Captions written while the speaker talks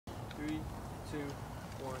3, 2,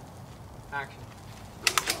 1, action.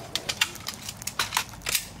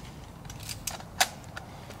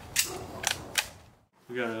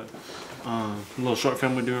 We got a little short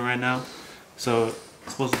film we're doing right now. So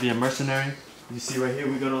it's supposed to be a mercenary. You see right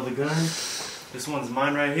here we got all the guns. This one's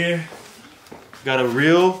mine right here. Got a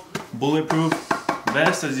real bulletproof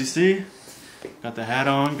vest, as you see. Got the hat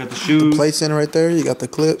on, got the shoes. The plates in right there, you got the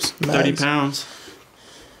clips. 30 pounds.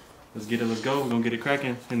 Let's get it, let's go. We're gonna get it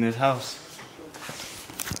cracking in this house.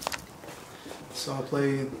 So I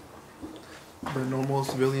played the normal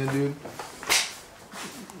civilian dude.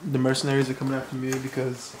 The mercenaries are coming after me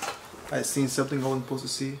because I seen something I wasn't supposed to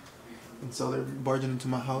see. And so they're barging into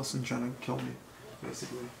my house and trying to kill me,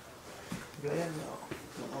 basically. Got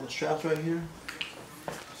all the straps right here.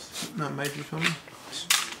 Not major for me.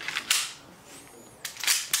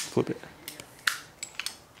 Flip it.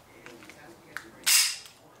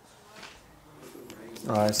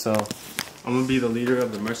 Alright, so I'm gonna be the leader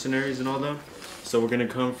of the mercenaries and all them. So we're gonna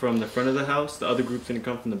come from the front of the house, the other group's gonna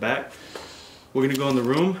come from the back. We're gonna go in the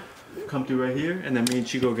room, come through right here, and then me and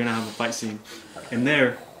Chico are gonna have a fight scene. And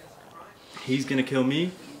there, he's gonna kill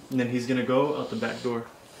me, and then he's gonna go out the back door.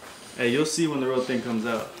 Hey, you'll see when the real thing comes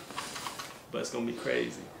out. But it's gonna be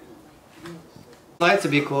crazy. I'd like to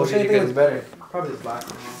be cool. Which anything is better? Probably the black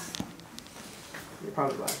one. You're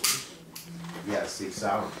probably black one. Yeah, 6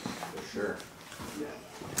 hours, for sure.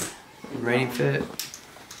 Ready fit.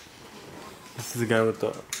 This is the guy with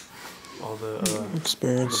the all the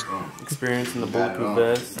Experience. experience in the bulletproof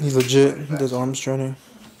vest. He's legit. He does arms training.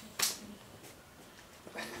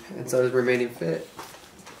 And so is remaining fit.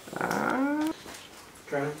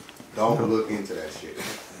 Don't look into that shit.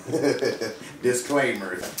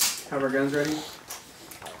 Disclaimer. Have our guns ready? I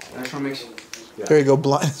just want to make sure. There you go,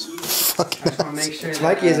 blind. I just want to make sure.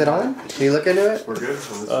 Mikey, is it on? Can you look into it? We're good.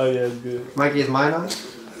 Oh yeah, it's good. Mikey, is mine on?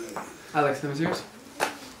 Alex, them is yours.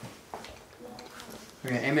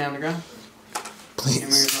 Okay, aim it on the ground. Aim Please.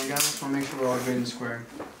 yours on the ground. Just want to make sure we're all good and square.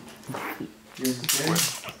 Yours is good.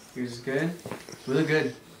 Yours is good. We look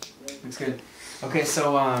good. Looks good. Okay,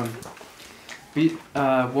 so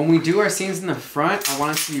when we do our scenes in the front, I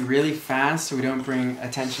want us to be really fast so we don't bring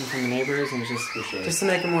attention from the neighbors and just to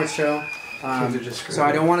make it more chill. So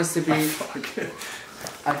I don't want us to be.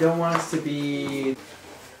 I don't want us to be.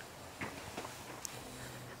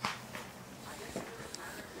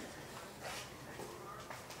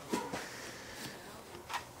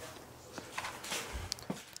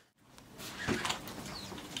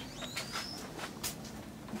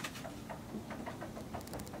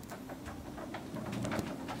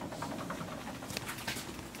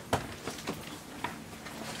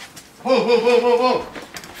 Whoa, whoa, whoa, whoa, whoa!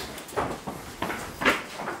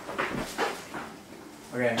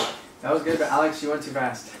 Okay, that was good, but Alex, you went too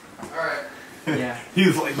fast. Alright. Yeah. He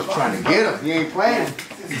was like Trying to get him. He ain't playing.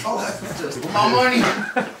 Yeah. My money.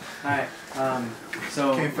 Alright,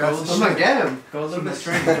 so Came go a fast. little I'm gonna get him. Go a little bit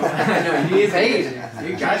straight. I know, he is Paid.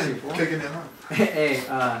 You guys are Kicking it up. Hey,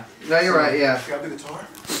 No, you're right, yeah. Got the guitar?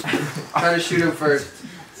 Try to shoot him first.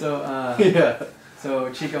 so, yeah.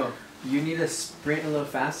 So, Chico, you need to sprint a little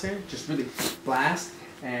faster, just really blast,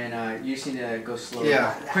 and you just need to go slower.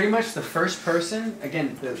 Yeah. Pretty much the first person,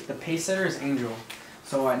 again, the pace setter is Angel.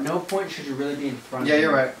 So at no point should you really be in front Yeah, of him.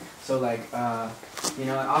 you're right. So like, you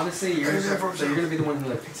know, obviously you're gonna be the one who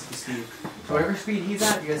like picks up the speed. So whatever speed he's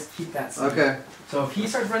at, you guys keep that speed. Okay. So if he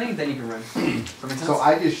starts running, then you can run. So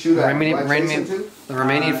I just shoot at Remaining- him. remaining- The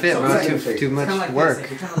remaining fit, so bro. it's Too kinda much like work.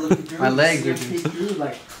 This, like you're kind of looking through, My you legs see are him peek through,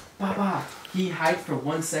 like, bah bah. He hides for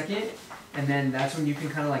 1 second, and then that's when you can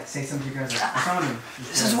kind of like say something to your guys like, I found him.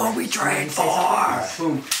 This is what we trained for.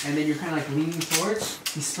 Boom, and then you're kind of like leaning towards.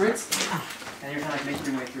 He sprints, and you're kind of like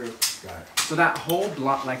making your way through. Got it. So that whole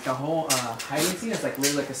block, like the whole hiding scene is like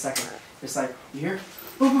literally like a second. It's like, you hear?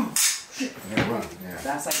 Boom, boom. Shit. Yeah, run. Yeah.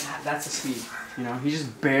 That's like, that's the speed. You know, he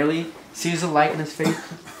just barely sees the light in his face.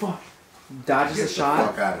 Fuck. Dodges Get a the shot,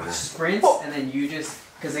 fuck out of there. sprints, and then you just,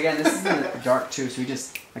 because again, this is in the dark too, so you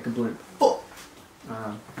just, like a blimp. Cool,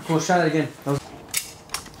 let's try that again. That was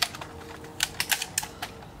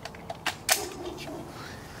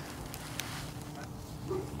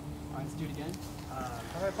Alright, let's do it again.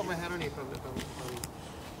 How do I put my head on you from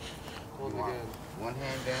hold You want again? one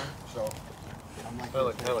hand down, so I'm like, I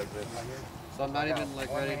like this. right here. So I'm not even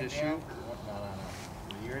like One ready to hand shoot? down. No, no,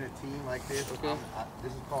 no. When you're in a team like this, Okay.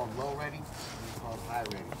 this is called low ready. This is called called high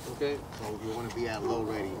ready. Okay. So you want to be at low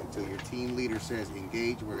ready until your team leader says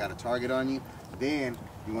engage. We've got a target on you. Then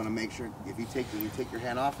you want to make sure if you take your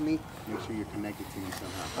hand off of me, make sure you're connected to me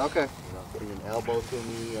somehow. Okay. You know, bring an elbow to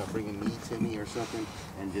me, or bring a knee to me, or something,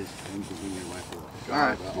 and just bring your rifle up. All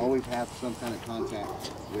right. Always have some kind of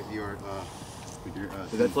contact with your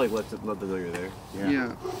So that's like let them know you're there.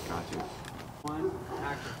 Yeah. Got you. 1,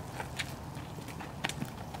 action.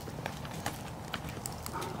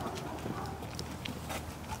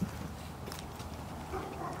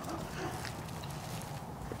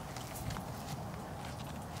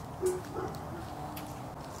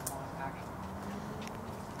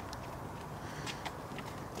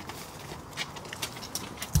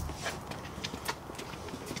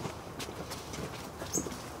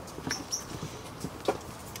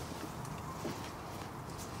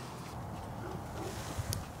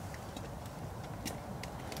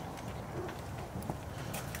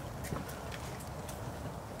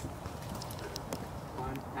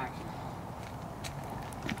 Action.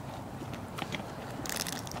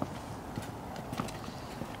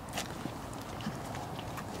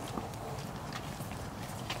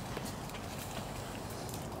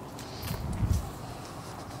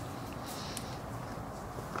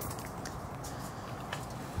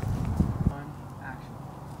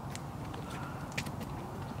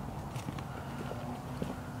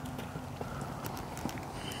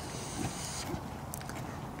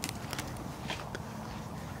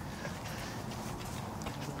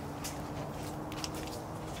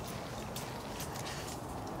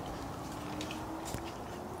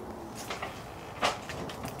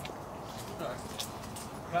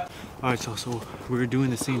 Alright, so we were doing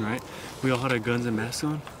the scene, right? We all had our guns and masks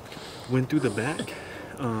on, went through the back,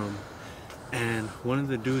 and one of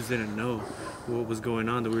the dudes didn't know what was going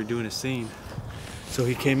on, that we were doing a scene. So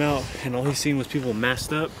he came out, and all he seen was people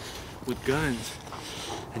masked up with guns.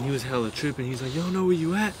 And he was hella tripping. He's like, yo, know where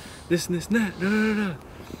you at? This and this and that.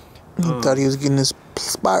 He thought he was getting his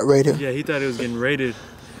spot raided. Yeah, he thought he was getting raided.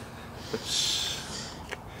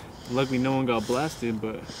 Luckily, no one got blasted,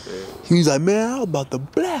 but... He was like, man, I'm about to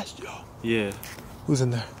blast y'all. Yeah. Who's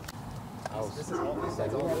in there?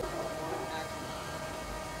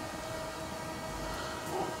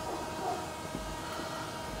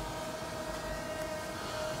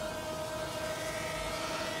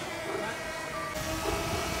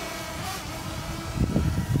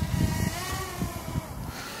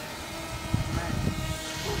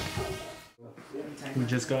 We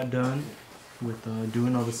just got done with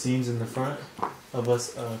doing all the scenes in the front of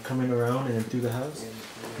us coming around and then through the house.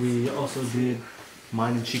 We also did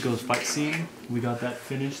mine and Chico's fight scene. We got that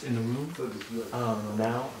finished in the room.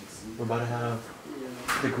 Now we're about to have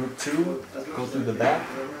the group 2 go through the back.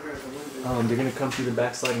 They're gonna come through the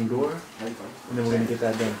back sliding door, and then we're gonna get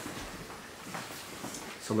that done.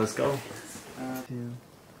 So let's go. 2,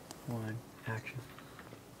 1, action.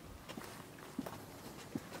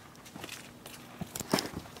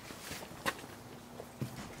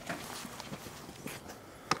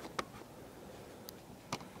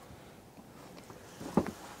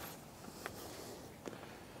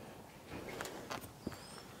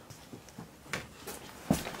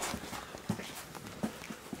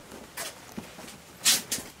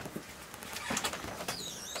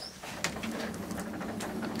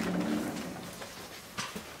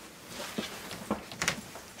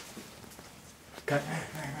 Cut.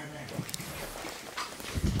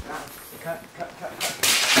 Cut.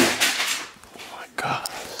 Oh my God.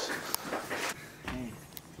 Hey,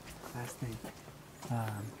 last thing.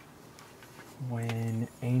 When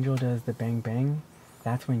Angel does the bang bang,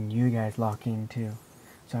 that's when you guys lock in too.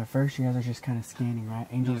 So at first you guys are just kind of scanning, right?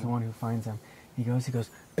 Angel's the one who finds them. He goes,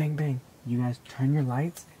 bang bang. You guys turn your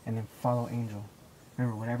lights and then follow Angel.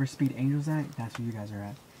 Remember, whatever speed Angel's at, that's where you guys are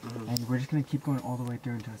at. And we're just gonna keep going all the way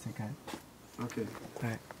through until it's a cut. Okay.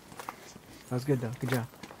 Alright. That was good though. Good job.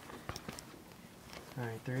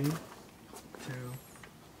 Alright, 3, 2,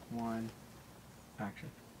 1, action.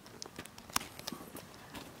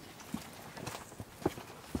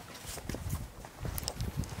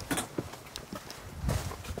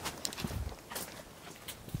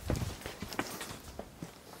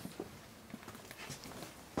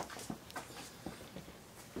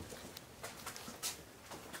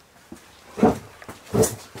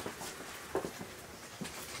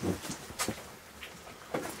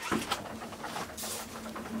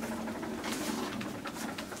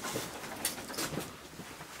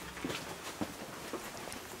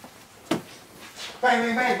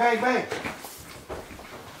 Bang, bang, bang, bang, bang.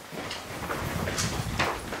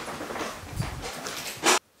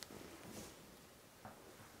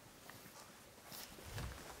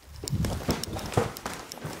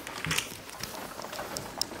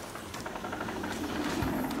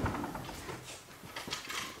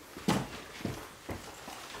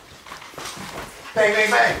 Bang,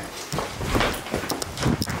 bang, bang.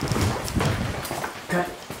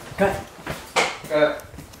 Cut.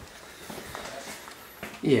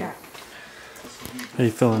 Yeah. How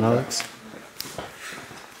you feeling, Alex?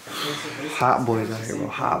 Hot boys out here, bro.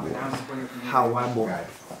 Hot boys. Hot white boy.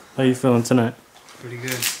 How you feeling tonight? Pretty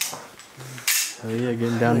good. Hell yeah,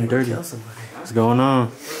 getting down and dirty. What's going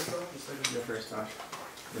on?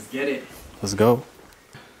 Let's get it. Let's go.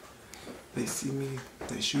 They see me,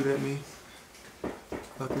 they shoot at me.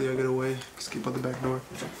 Luckily I get away, escape out the back door.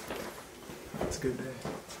 It's a good day.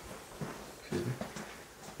 Excuse me.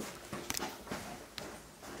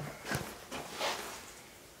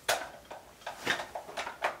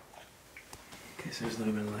 Okay, so there's a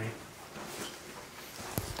little bit of light.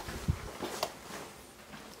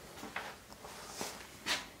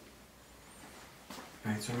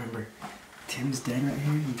 Alright, so remember, Tim's dead right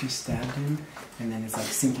here, you just stabbed him, and then it's like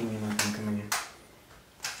sinking in like I'm coming in.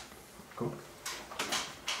 Cool.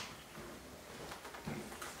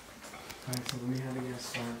 Alright, so let me have you guys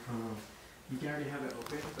start from, you can already have it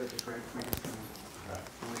open, but just right make it come on.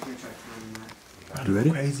 I'm just gonna try timing that. You ready?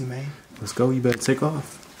 Crazy, man. Let's go. You better take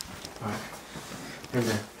off. Alright. And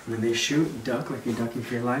then when they shoot, duck like you're ducking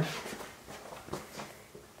for your life.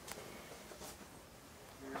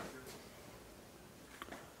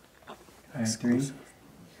 Alright, 3.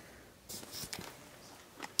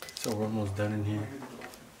 So we're almost done in here.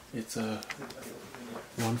 It's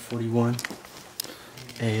 1:41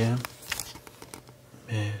 a.m.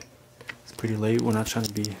 Man, it's pretty late. We're not trying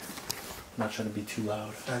to be too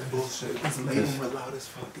loud. That's bullshit. It's late when we're loud as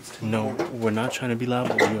fuck. It's too No, we're not trying to be loud,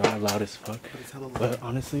 but we are loud as fuck. It's hella loud. But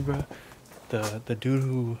honestly, bro, the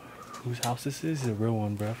dude whose house this is a real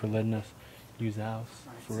one, bro, for letting us use the house,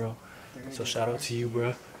 for real. So shout out to you,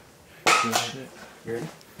 bro. Real shit. You ready?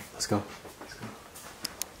 Let's go.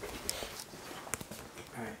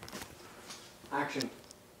 Alright. Action.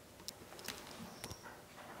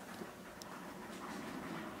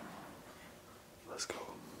 Let's go.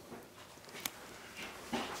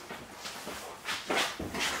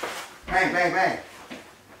 Bang, bang, bang.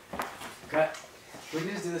 Cut. We can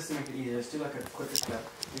just do this to make it easier. Let's do like a quicker step.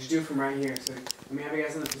 We just do it from right here. So let me have you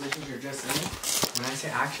guys in the positions you're just in. When I say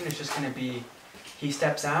action, it's just gonna be he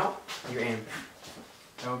steps out, you aim.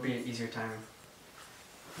 That would be an easier time.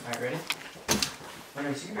 Alright, ready? Oh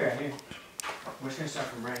no, so you can be right here. We're just gonna start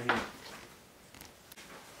from right here.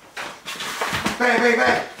 Bang, bang,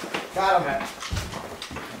 bang. Got him. Okay.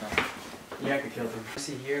 Yeah, I could kill him.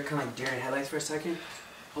 See here, kind of like deer in headlights for a second.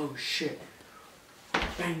 Oh shit.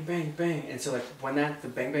 Bang, bang, bang. And so like when the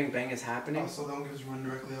bang, bang, bang is happening. Oh, so that one can just run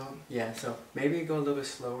directly out? Yeah, so maybe go a little bit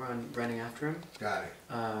slower on running after him. Got it.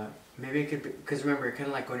 Maybe it could be, because remember, kind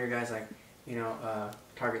of like when your guy's like, you know,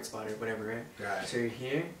 target spotted, whatever, right? Got it. So you're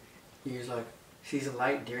here, you're just like, sees a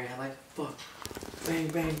light, deer in headlights, fuck, bang,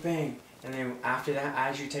 bang, bang. And then after that,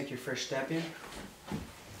 as you take your first step in,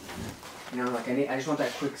 you know, like I just want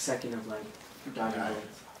that quick second of like, dodging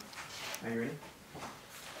bullets. Are you ready?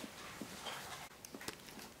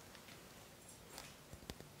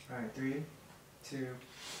 Alright, 3, 2,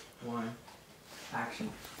 1, action.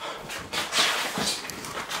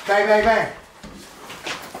 Bang, bang, bang.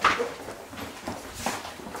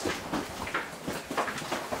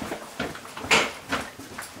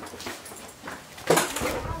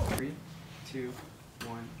 Three, 2,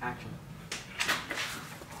 1, action.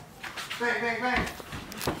 Bang, bang, bang.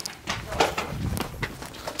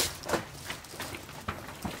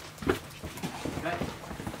 Cut.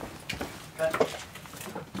 Cut.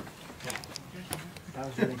 That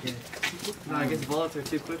was really good. No, I guess bullets are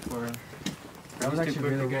too quick for him. That was actually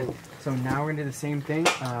really good. So now we're gonna do the same thing.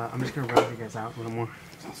 I'm just gonna rub you guys out a little more.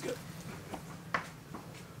 Sounds good.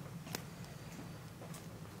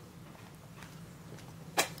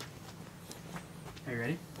 Are you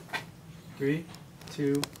ready? 3,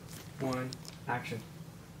 2, 1, action.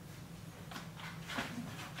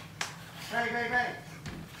 Bang, bang, bang.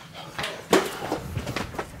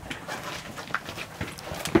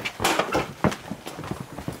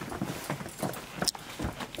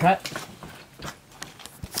 Cut.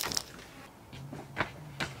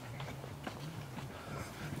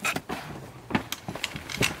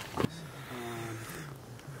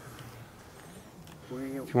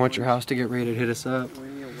 If you want your house to get raided, hit us up. We're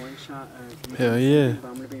gonna get one shot. Hell yeah. But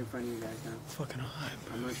I'm gonna be in front of you guys now. Fucking hype.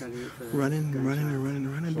 I'm gonna try to do it for Running, gunshot. running,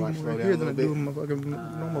 So I being slow more down here a than I little do in my fucking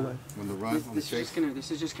normal life. When the run, on the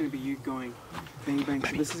This is just gonna be you going bang bang.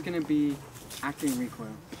 So this is gonna be acting recoil.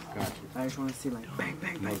 Gotcha. I just want to see like bang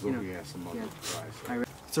bang bang. Muzzle, You know. yeah, some muzzle. Yeah. Right,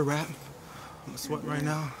 It's a wrap. I'm sweating right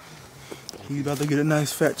now. He's about to get a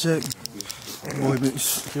nice fat check. Boy,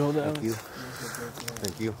 bitch. You hold that? so.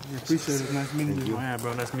 Thank you. I appreciate it. Nice meeting you. Oh, yeah,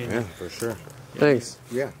 bro. Nice meeting Yeah, you. for sure. Thanks.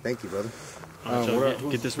 Yeah, thank you, brother.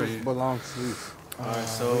 Get this right here. What long sleeves? Alright,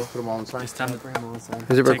 so Let's put them on the side. it's time to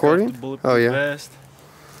Is it take recording? off the bulletproof Oh yeah. vest.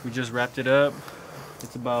 We just wrapped it up.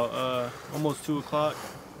 It's about almost 2 o'clock.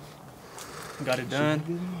 Got it done.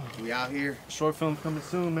 We out here. Short film coming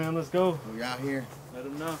soon, man. Let's go. We out here. Let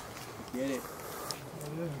them know. Get it.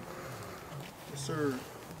 Yes, sir.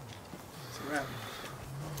 It's a wrap.